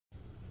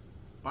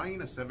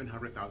Buying a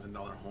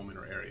 $700,000 home in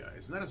our area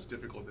is not as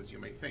difficult as you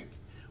may think.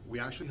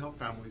 We actually help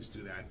families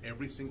do that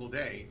every single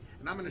day,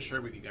 and I'm going to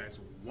share with you guys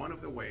one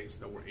of the ways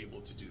that we're able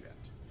to do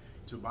that.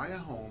 To buy a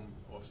home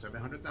of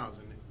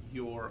 $700,000,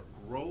 your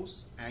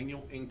gross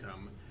annual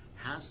income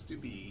has to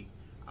be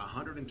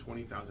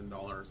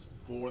 $120,000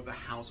 for the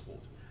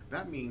household.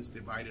 That means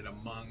divided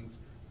amongst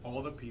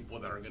all the people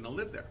that are going to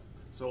live there.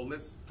 So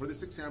for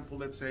this example,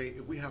 let's say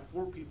if we have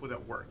 4 people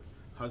that work,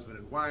 husband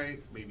and wife,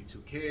 maybe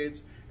 2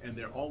 kids, and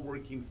they're all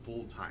working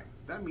full time.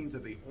 That means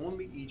that they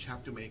only each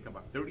have to make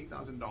about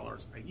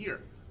 $30,000 a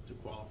year to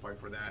qualify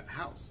for that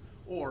house,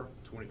 or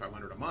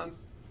 $2,500 a month,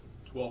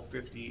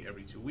 $1,250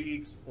 every 2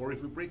 weeks, or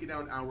if we break it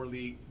down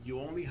hourly, you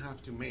only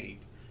have to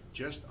make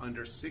just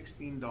under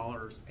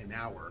 $16 an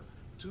hour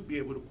to be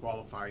able to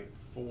qualify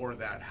for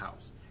that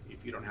house.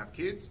 If you don't have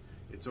kids,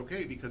 it's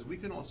okay, because we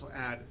can also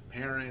add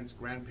parents,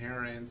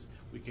 grandparents,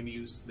 we can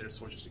use their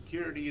Social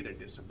Security, their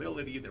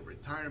disability, their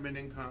retirement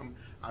income.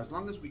 As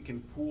long as we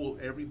can pool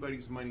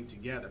everybody's money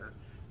together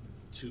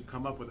to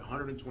come up with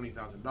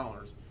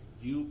 $120,000,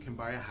 you can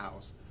buy a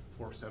house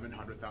for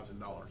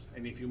 $700,000.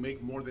 And if you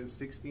make more than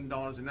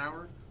 $16 an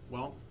hour,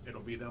 well,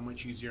 it'll be that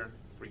much easier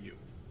for you.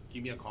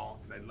 Give me a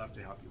call and I'd love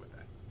to help you with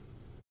that.